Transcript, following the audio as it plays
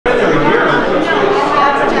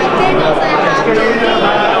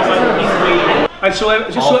right,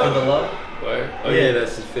 so just All for the love. Right? Oh yeah,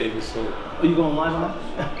 that's his favorite song. Are you going live on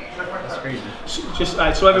that? That's crazy. Just all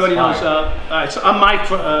right, so everybody knows. All right, so I'm Mike.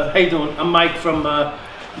 How you doing? I'm Mike from the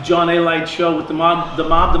John Alite show with the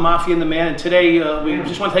Mafia, and the Man. And today we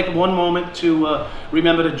just want to take one moment to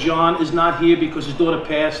remember that John is not here because his daughter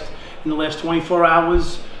passed in the last 24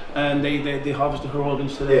 hours. And they harvested her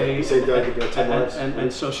organs today. Yeah, he saved 10 lives.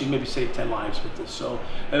 And so she maybe saved 10 lives with this. So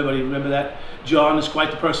everybody remember that. John is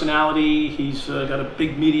quite the personality. He's got a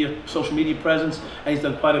big social media presence, and he's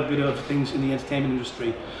done quite a bit of things in the entertainment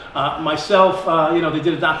industry. Myself, you know, they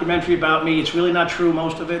did a documentary about me. It's really not true,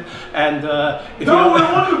 most of it. And if no, I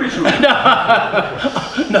want it to be true.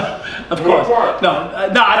 No, of course. No,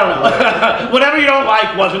 I don't know. Whatever you don't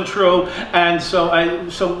like wasn't true. And so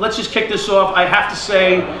let's just kick this off. I have to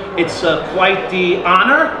say, it's quite the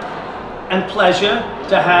honor and pleasure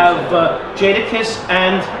to have Jadakiss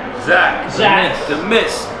and Zach. The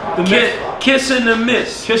Miss. Kiss and the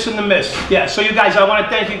Miss. Kiss and the Miss. Yeah, so you guys, I want to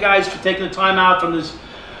thank you guys for taking the time out from this.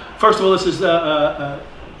 First of all, this is the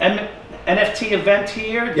NFT event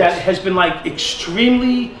here that has been like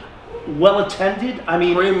extremely well attended. I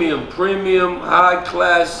mean, premium, high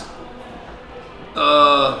class.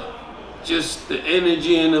 Just the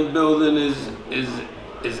energy in the building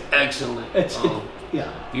is excellent.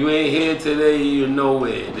 Yeah. You ain't here today, you're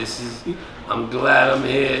nowhere. I'm glad I'm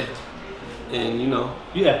here, and you know,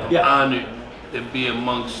 I'm honored to be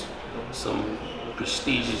amongst some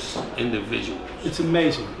prestigious individuals. It's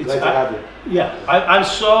amazing. Glad to have you. Yeah, I'm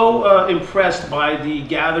so impressed by the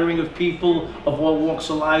gathering of people of all walks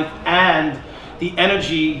of life and the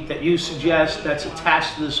energy that you suggest that's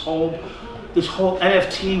attached to this whole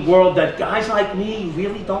NFT world that guys like me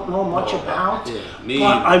really don't know much about. But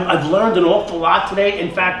I've learned an awful lot today.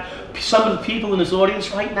 In fact, some of the people in this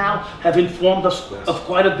audience right now have informed us of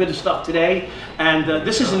quite a bit of stuff today. And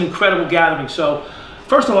this is an incredible gathering. So,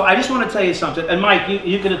 first of all, I just want to tell you something. And Mike,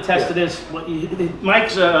 you can attest to this.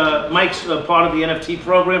 Mike's part of the NFT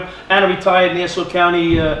program and a retired Nassau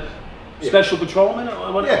County Special Patrolman?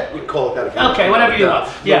 Or what? Yeah, you call it that if you want. Okay, whatever you want.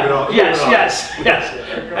 Yeah, yes.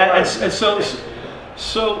 And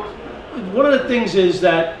so one of the things is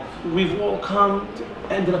that we've all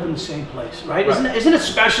ended up in the same place, right? Isn't it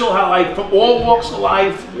special how, like, from all walks of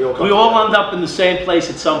life, we all end up in the same place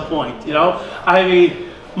at some point, you know? I mean,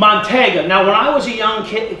 Montega. Now, when I was a young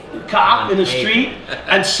cop in the street,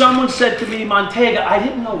 and someone said to me, Montega, I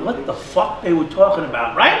didn't know what the fuck they were talking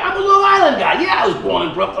about, right? I'm a Long Island guy. Yeah, I was born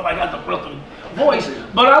in Brooklyn. I got the Brooklyn voice,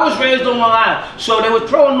 but I was raised on Long Island. So they were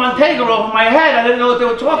throwing Montega over my head. I didn't know what they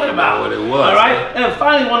were talking about. What it was. All right? And then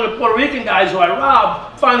finally, one of the Puerto Rican guys who I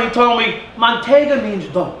robbed finally told me, Montega means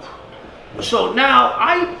dope. So now,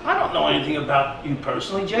 I don't know anything about you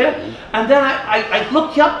personally, Jada. And then I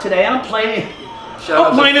looked you up today, and I'm playing... Shout out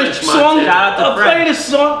to playing a song. Yeah,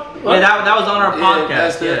 that was on our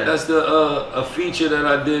podcast. That's a feature that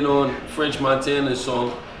I did on French Montana's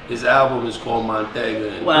song. His album is called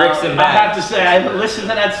Montega. Well, I have to say, I listened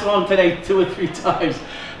to that song today 2 or 3 times,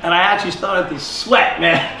 and I actually started to sweat,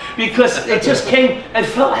 man, because it just came. I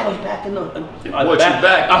felt like I was back in the.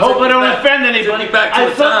 I hope I don't offend anybody.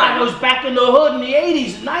 I felt like I was back in the hood in the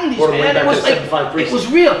 80s, 90s, man. It was like it was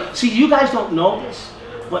real. See, you guys don't know this.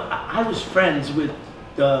 But I was friends with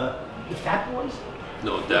the Fat Boys.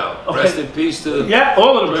 No doubt. Okay. Rest in peace to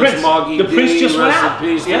all of them. Prince. The Prince just went out. Rest in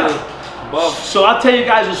peace to Buff. So I'll tell you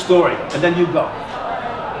guys a story, and then you go,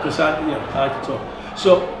 because I like to talk.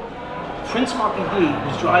 So Prince Mikey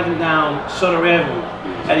was driving down Sutter Ave,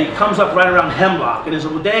 and he comes up right around Hemlock, and there's a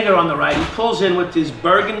bodega on the right. He pulls in with his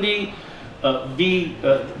burgundy.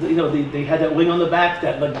 You know, they had that wing on the back,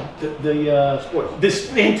 that like this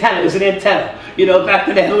antenna, it was an antenna, you know, back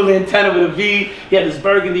to that little antenna with a V. He had this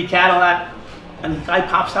burgundy Cadillac, and the guy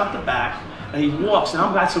pops out the back, and he walks. Now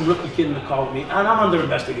I've got some rookie kid in the car with me, and I'm under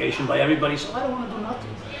investigation by everybody, so I don't want to do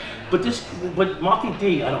nothing. But Marky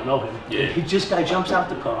D, I don't know him. Yeah. This guy jumps out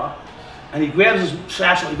the car, and he grabs his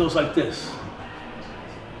satchel, he goes like this,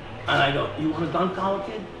 and I go, "You want a gun collar,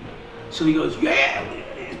 kid?" So he goes, "Yeah."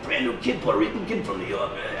 Brand new kid, Puerto Rican kid from New York.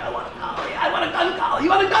 I want a collar. I want a gun collar. You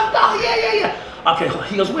want a gun collar? Yeah. Okay,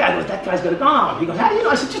 he goes, where? I go, that guy's got a gun on him. He goes, how do you know?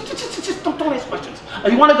 I said, just don't ask questions.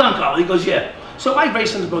 You want a gun collar? He goes, yeah. So I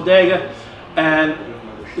race in the bodega, and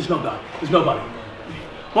there's no gun. There's nobody.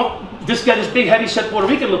 Well, this big, heavy-set Puerto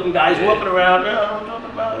Rican-looking guy is walking around.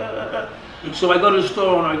 So I go to the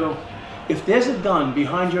store, and I go, if there's a gun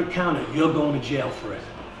behind your counter, you're going to jail for it.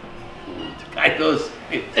 The guy goes,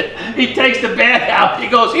 he takes the bag out. He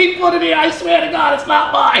goes, he put it here. I swear to God, it's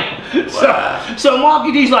not mine. Wow. So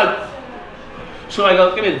Marky D's like, so I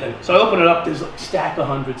go, give me the thing. So I open it up. There's a stack of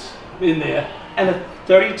hundreds in there. and a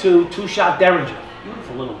 32 two-shot Derringer.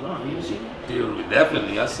 Beautiful little gun. You see that? Dude,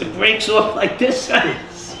 definitely. I see. It breaks off like this.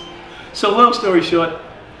 So long story short,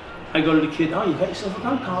 I go to the kid. Oh, you got yourself a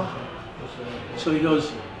gun, Carl. So he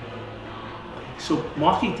goes. So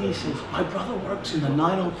Marky D says, my brother works in the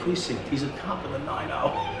 90 precinct. He's a cop in the 90.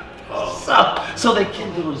 Oh. So the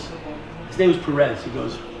kid goes. His name was Perez. He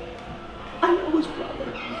goes, I know his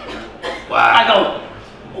brother. Wow. I go,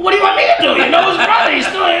 what do you want me to do? You know his brother. He's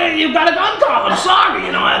still, you've got a gun, Carl. I'm sorry.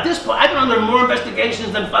 You know, at this point, I've been under more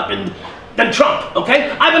investigations than Trump, okay?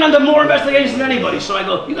 I've been under more investigations than anybody. So I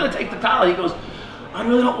go, you gotta take the collar. He goes, I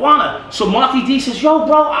really don't wanna. So Marky D says, yo,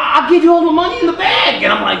 bro, I'll give you all the money in the bag.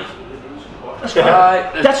 And I'm like,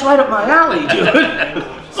 that's right up my alley, dude.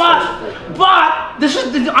 but this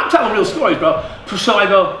is, I'm telling real stories, bro. So I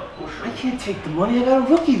go, I can't take the money. I got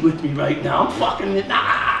a rookie with me right now. I'm fucking,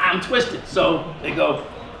 I'm twisted. So they go,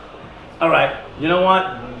 all right, you know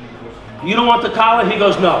what? You don't want the collar? He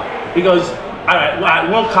goes, no. He goes, all right,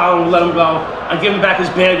 we'll collar him, we'll let him go. I give him back his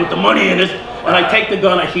bag with the money in it, and I take the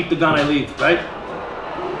gun, I keep the gun, I leave, right?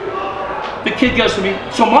 The kid goes to me,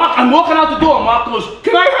 so Mark, I'm walking out the door, Mark goes,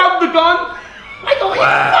 can I have the gun? I go, are you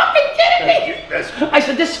fucking kidding me? I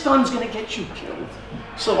said, this gun's gonna get you killed.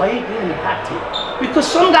 So I ain't giving it back to you.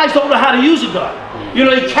 Because some guys don't know how to use a gun. You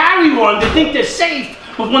know, they carry one, they think they're safe,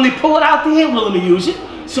 but when they pull it out, they ain't willing to use it.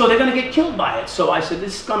 So they're gonna get killed by it. So I said,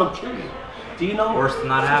 this gun will kill you. Do you know? Worse than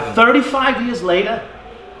not having. 35 years later,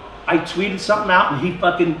 I tweeted something out and he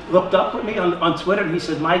fucking hooked up with me on Twitter and he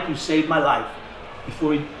said, Mike, you saved my life.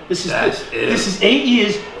 Before he, this is 8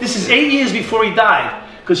 years, this is 8 years before he died.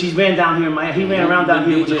 Because he ran down here in Miami, he ran around down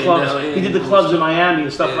here with the clubs. He did the clubs in Miami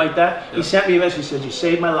and stuff like that. He sent me a message, he said, you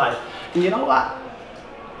saved my life. And you know what?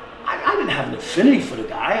 I didn't have an affinity for the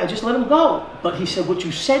guy, I just let him go. But he said, what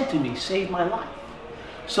you said to me saved my life.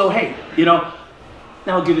 So hey, you know,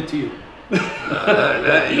 now I'll give it to you.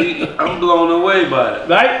 I'm blown away by it.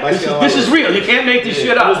 Right? This is real. You can't make this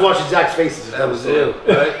shit up. I was watching Zach's faces. That was it.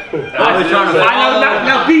 Right?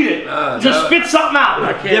 Now beat it. Just spit something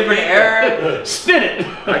out. Different era. Spit it.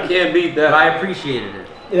 I can't beat that. But I appreciated it.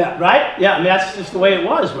 Yeah, right? Yeah, I mean, that's just the way it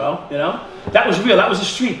was, bro. You know? That was real. That was the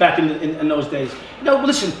street back in those days. You know,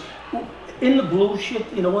 listen, in the blue shit,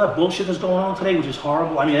 you know, all that bullshit that's going on today, which is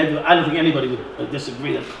horrible. I mean, I don't think anybody would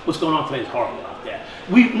disagree that what's going on today is horrible out there.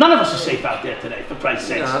 None of us are safe out there today, for Christ's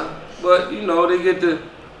sake. But, you know, they get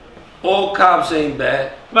all cops ain't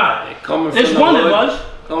bad. Right. Coming There's from the one hood, that was.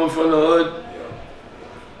 Coming from the hood.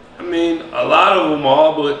 I mean, a lot of them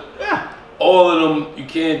are, but yeah, all of them, you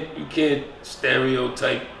can't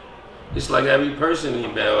stereotype. It's like every person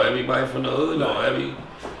ain't bad, or everybody from the hood, or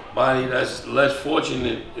everybody that's less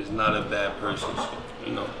fortunate is not a bad person. So,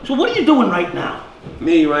 you know. So what are you doing right now?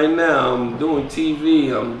 Me right now, I'm doing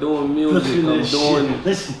TV, I'm doing music, I'm doing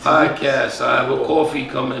podcasts. I have a coffee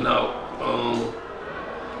coming out.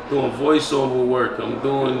 Doing voiceover work. I'm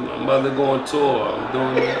about to go on tour. I'm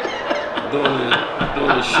doing a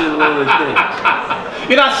shitload of things.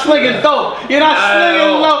 You're not slinging dope. You're not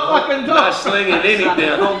slinging no fucking dope. I'm not slinging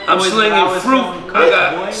anything. I'm slinging fruit. I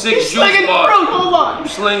got 6 juice bars. Hold on. I'm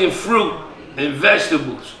slinging fruit and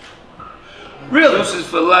vegetables. Really? Juices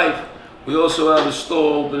for life. We also have a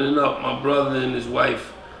store opening up. My brother and his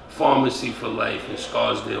wife, Pharmacy for Life in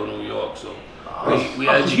Scarsdale, New York. So we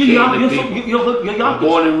educate the people. You're Yonkers.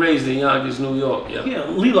 Born and raised in Yonkers, New York. Yeah. Yeah,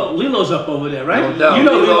 Lilo's up over there, right? No doubt. You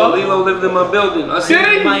know Lilo lived in my building. Look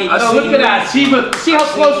at that. See how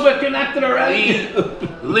close we're connected already.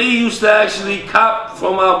 Lee used to actually cop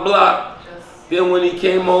from our block. Then when he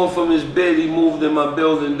came home from his bid, he moved in my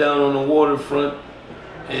building down on the waterfront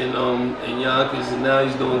in Yonkers, and now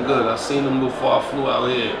he's doing good. I seen him before I flew out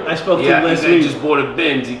here. I spoke to him last week. He just bought a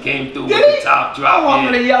Benz. He came through with the top drop. I'm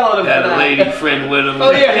gonna yell at him. Had a lady friend with him.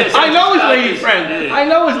 Oh yeah, I know his lady friend. Yeah. I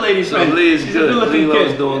know his lady friend. So Lee is good.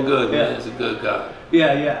 Lilo's kid. doing good, man. He's a good guy.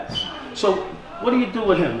 Yeah. So what do you do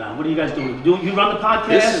with him now? What do you guys do? You run the podcast?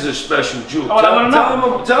 This is a special juke. Oh, I want to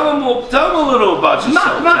know. Tell him a little about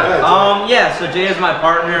yourself. Yeah, so Jay is my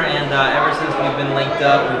partner, and ever since we've been linked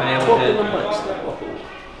up, we've been able to.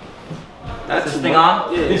 Is this thing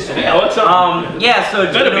on? Yeah, what's up? Yeah, so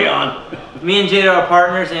better be on. Me and Jada are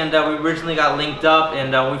partners, and we originally got linked up,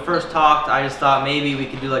 and when we first talked, I just thought maybe we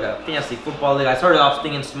could do like a fantasy football league. I started off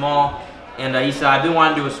thinking small, and he said, I've been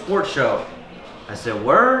wanting to do a sports show. I said,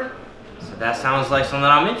 word? So that sounds like something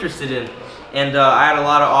I'm interested in. And I had a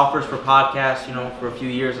lot of offers for podcasts, you know, for a few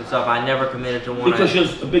years and stuff. I never committed to one. Because you're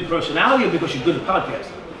a big personality, or because you're good at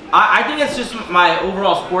podcasting? I think it's just my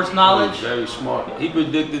overall sports knowledge. Very smart. He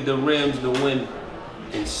predicted the Rams to win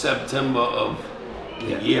in September of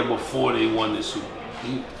the year before they won the Super Bowl.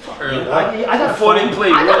 I got before they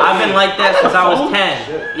play. I've been like that since I was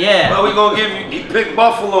 10. Yeah. Well, we gonna give you. He picked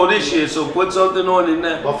Buffalo this year, so put something on in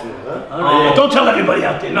that. Buffalo, huh? Don't tell everybody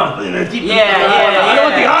out there. No. Yeah. I don't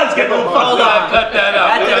want the odds get a little fucked up. Cut that out.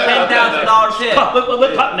 That's a $10,000 tip.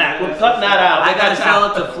 We're cutting that. We're cutting that out. I gotta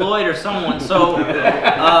sell it to Floyd or someone. So,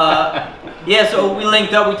 yeah. So we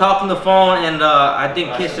linked up. We talked on the phone, and I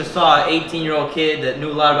think Kiss just saw an 18-year-old kid that knew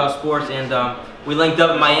a lot about sports, and we linked up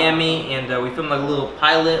in Miami, and we filmed like a little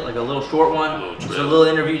pilot, like a little short one, just a little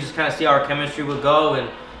interview, just kind of see how our chemistry would go. And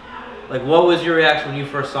like, what was your reaction when you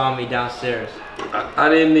first saw me downstairs? I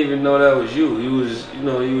didn't even know that was you. He was, he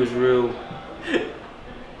was real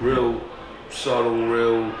subtle,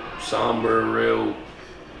 real somber, real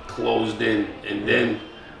closed in. And then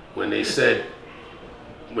when they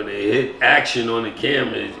hit action on the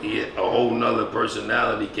camera, a whole nother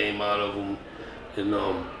personality came out of him. And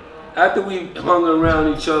after we hung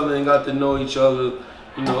around each other and got to know each other,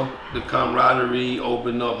 the camaraderie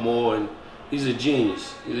opened up more. And he's a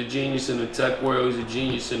genius. He's a genius in the tech world. He's a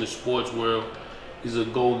genius in the sports world. He's a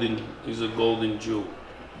golden Jew.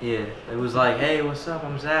 Yeah, it was like, hey, what's up?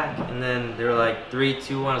 I'm Zach. And then they were like, 3,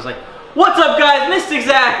 2, 1. I was like, what's up, guys? Mystic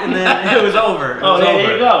Zach. And then it was over.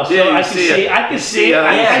 There you go. So yeah, I can see it.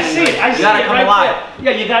 I see it. You gotta come alive.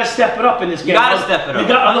 Yeah, you gotta step it up in this game. You gotta step it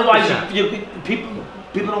up. Otherwise,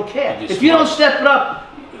 people don't care. If you don't step it up,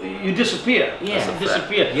 you disappear. Yeah, you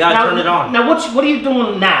disappear. You gotta turn it on. Now, what are you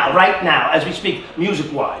doing now, right now, as we speak,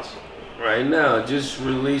 music-wise? Right now, just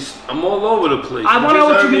released. I'm all over the place. I want to know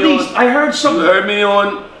what you released. I heard some. You heard me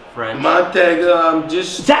on French. Montega. I'm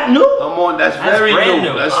just. Is that new? I'm on. That's very brand new.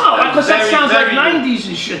 new. Because that sounds like 90s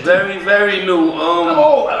and shit. Very, very new.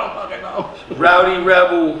 I don't fucking know. Rowdy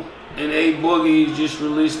Rebel and A Boogie just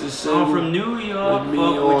released a single. I'm from New York. With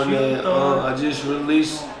me on there. I just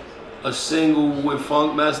released a single with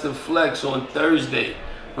Funkmaster Flex on Thursday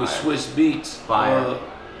with Swiss Beats. Fire.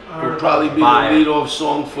 Will probably be the lead-off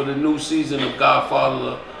song for the new season of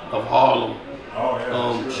Godfather of Harlem. Oh,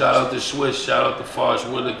 yeah. Shout out to Swiss, shout out to Forrest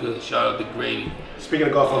Whitaker, shout out to Grady. Speaking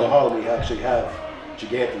of Godfather of Harlem, we actually have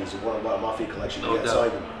Jadakiss, one of our Mafia collection. No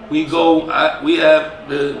doubt. We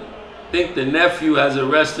have I think the nephew has a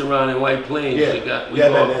restaurant in White Plains. We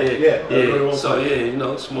go up there.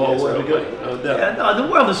 So small world. No doubt. Yeah,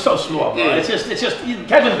 the world is so small, bro. It's just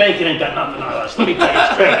Kevin Bacon ain't got nothing on us. Let me tell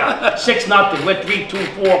you straight up. 6-0. We're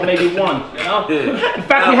 3-2-4, maybe 1. Yeah. In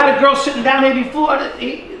fact, we had a girl sitting down here before.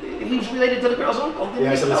 He's related to the girl's uncle.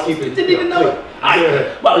 So let's keep it. Didn't even know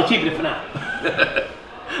it. Well, we're keeping it for now.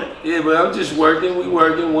 Yeah, but I'm just working. We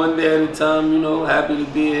working one day at a time. Happy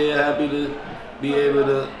to be here. Happy to be able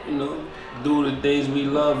to, do the things we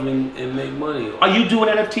love and make money. Are you doing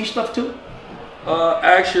NFT stuff too?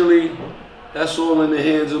 Actually, that's all in the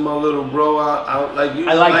hands of my little bro. Like you,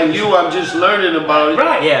 I'm just learning about it.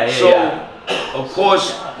 Right. Yeah. So, of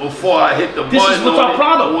course, before I hit the this button, is what's our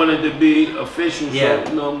problem. I wanted to be official. Yeah.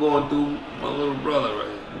 So, I'm going through my little brother right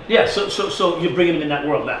here. Yeah. So you're bringing him in that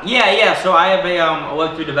world now. Yeah. So I have a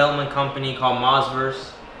Web3 development company called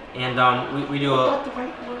Mozverse, and we do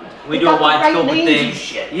We do a wide scope of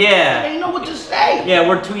things. Yeah. They know what to say. Yeah,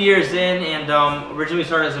 we're 2 years in, and originally we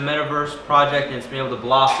started as a metaverse project, and it's been able to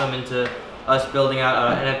blossom into us building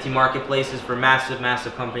out NFT marketplaces for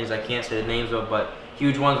massive companies. I can't say the names of, but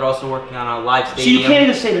huge ones. We're also working on a live stadium. So you can't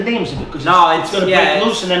even say the names of it because it's going to break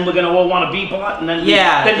loose, and then we're going to all want to be bought, and then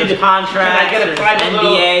there's contracts, can I get a private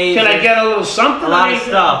NDAs, can I get a little something? A lot of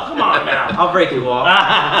stuff. Come on now. I'll break you off.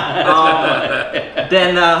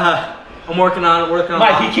 Then. I'm working on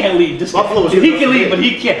Mike, he can't leave. He can leave, but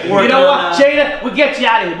he can't. You know what, Jada? We'll get you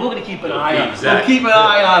out of here. We're going to keep an eye on him. We'll keep an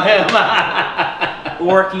eye on him.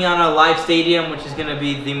 Working on a live stadium, which is going to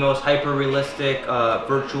be the most hyper-realistic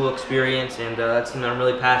virtual experience, and that's something I'm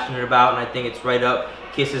really passionate about, and I think it's right up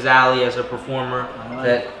Kiss's alley as a performer.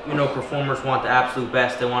 That performers want the absolute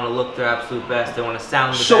best. They want to look their absolute best. They want to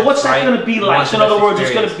sound the best. So what's that going to be like? So in other words,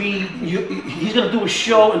 it's going to be he's going to do a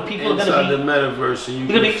show, and people are going to be the metaverse, and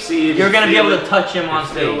you're going to be able to touch him on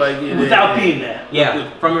stage without being there.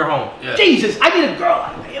 Yeah, from your home. Yeah. Jesus, I need a girl.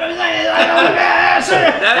 You know what I'm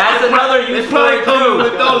saying? That's another use for it too.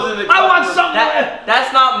 I want something.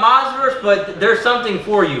 That's not Mozverse, but there's something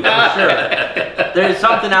for you for sure. There's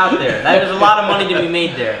something out there. There's a lot of money to be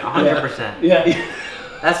made there, 100%. Yeah.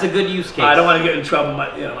 That's a good use case. I don't want to get in trouble.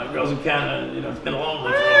 My girl's in Canada. It's been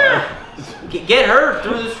lonely for a while. Get her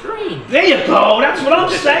through the screen. There you go. That's what I'm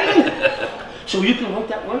saying. So you can make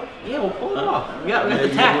that work? Yeah, we'll pull it off. We got the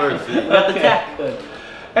tech. We got the tech. Good.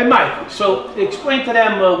 Hey Mike, so explain to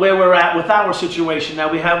them where we're at with our situation. Now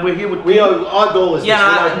we're here with our goal is we're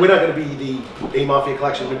not going to be the A Mafia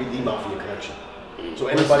collection. We're going to be the Mafia collection. So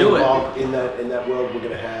anybody involved in that world, we're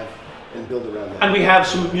gonna have and build around that. And we have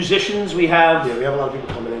some musicians. We have we have a lot of people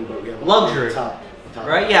coming in, but we have luxury. Top.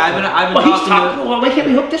 Right? Yeah, I've been talking. Well, why can't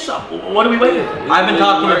we hook this up? What are we waiting for? I've been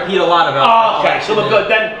talking to Pete a lot about. Oh, okay, so we're good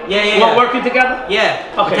then. Yeah. We're working together. Yeah.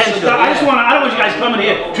 Okay. So I don't want you guys coming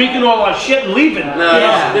here drinking all our shit and leaving.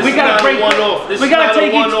 No, we gotta break one off. This we gotta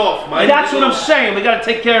take one off. That's what I'm saying. We gotta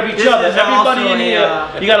take care of each other. Everybody in here,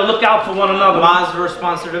 you gotta look out for one another. Mazver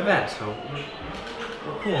sponsored event, so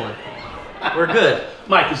we're cool. We're good.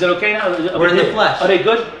 Mike, is that okay now? We're in the flesh. Are they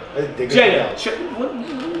good? They're good.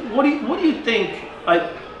 Jada, what do you think? Like,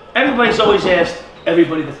 everybody's always asked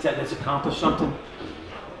everybody that's accomplished something,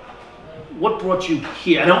 what brought you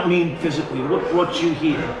here? I don't mean physically. What brought you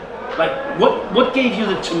here? Like, what gave you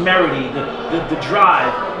the temerity, the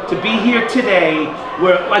drive to be here today?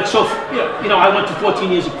 Where, like, so you know, I went to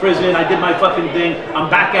 14 years of prison. I did my fucking thing. I'm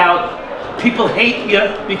back out. People hate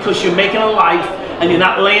you because you're making a life and you're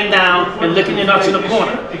not laying down and licking your nuts in the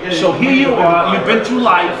corner. So here you are. You've been through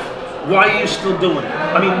life. Why are you still doing it?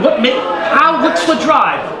 I mean, what's the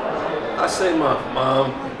drive? I say my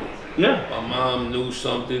mom. Yeah. My mom knew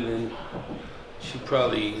something, and she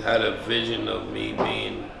probably had a vision of me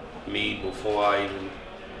being me before I even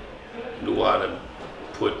knew how to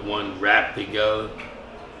put one rap together.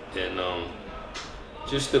 And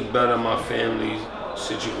just to better my family's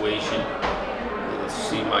situation, and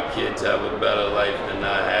see my kids have a better life than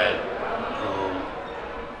I had,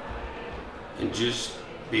 and just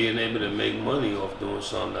being able to make money off doing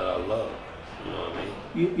something that I love. You know what I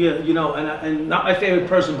mean? Yeah, you know, and not my favorite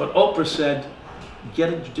person, but Oprah said,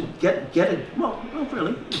 get a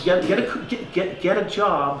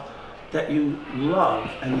job that you love,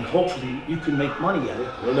 and hopefully you can make money at it.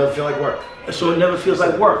 It'll never feel like work. So it never feels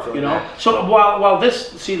like work, you know. So while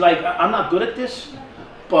this, see, like, I'm not good at this,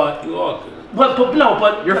 but you are good. But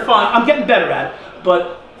you're fine. I'm getting better at it,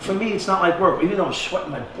 but. For me, it's not like work, even though I'm sweating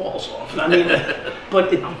my balls off. I mean, but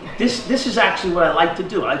this is actually what I like to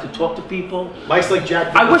do. I like to talk to people. Mike's like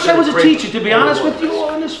Jack. I wish I was a teacher, to be honest with you,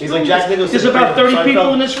 all in this room. He's like Jack Nicholson. There's about 30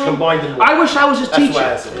 people in this room. I wish I was a teacher.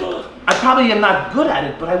 That's why I probably am not good at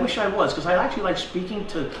it, but I wish I was, because I actually like speaking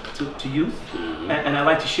to youth, and I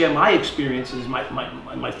like to share my experiences,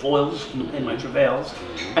 my foils and my travails,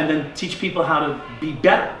 and then teach people how to be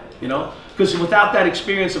better, you know? Because without that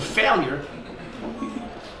experience of failure,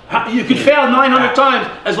 you could fail 900 times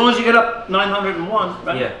as long as you get up 901,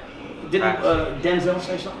 right? Yeah. Didn't Denzel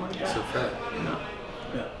say something like that? That's a fact.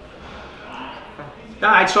 Yeah.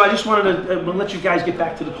 All right, so I just wanted to we'll let you guys get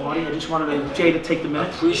back to the party. I just wanted Jay to take the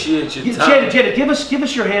minute. Appreciate your time. Jada, give us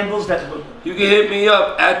your handles. You can hit me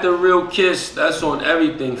up at The Real Kiss. That's on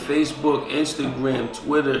everything: Facebook, Instagram,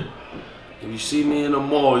 Twitter. If you see me in the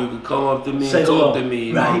mall, you can come up to me and talk to me.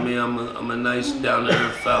 You know what I mean? I'm a nice,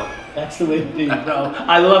 down-to-earth fella. That's the way to be, bro.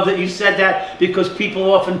 I love that you said that, because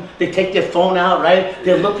people often, they take their phone out, right?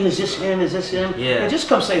 They're looking, is this him, is this him? Yeah. And just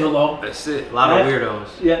come say hello. That's it. A lot of weirdos.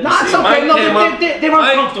 Yeah. No, it's okay. No, they're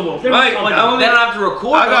uncomfortable. They're uncomfortable. They don't have to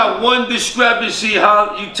record. I got one discrepancy,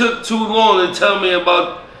 how you took too long to tell me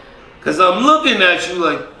about, because I'm looking at you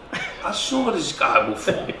like, I saw this guy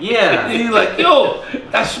before. Yeah. And he's like, yo,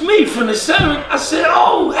 that's me from the 7th. I said,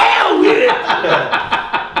 oh, hell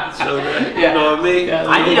yeah. So, you know what I mean? Yeah,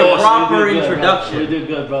 I need a proper introduction. You did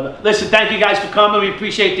good, brother. Listen, thank you guys for coming. We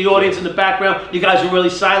appreciate the audience in the background. You guys are really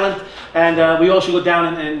silent. And we all should go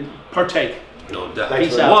down and partake. No doubt.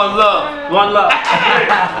 Peace out. One love. One love.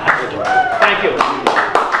 Thank you.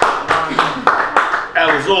 That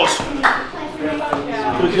was awesome.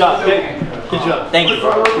 Good job, Nick. Good job. Thank you.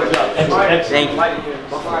 Good job. Excellent. Thank you.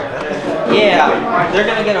 Yeah, they're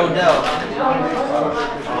gonna get Odell.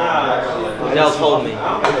 Odell told me.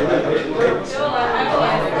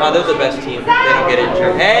 No, they're the best team. They don't get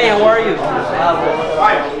injured. Hey, how are you?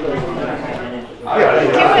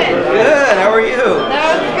 Good. How are you?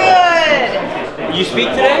 That was good. You speak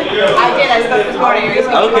today? I did. I spoke this morning. Are you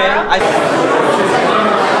speaking Okay. tomorrow?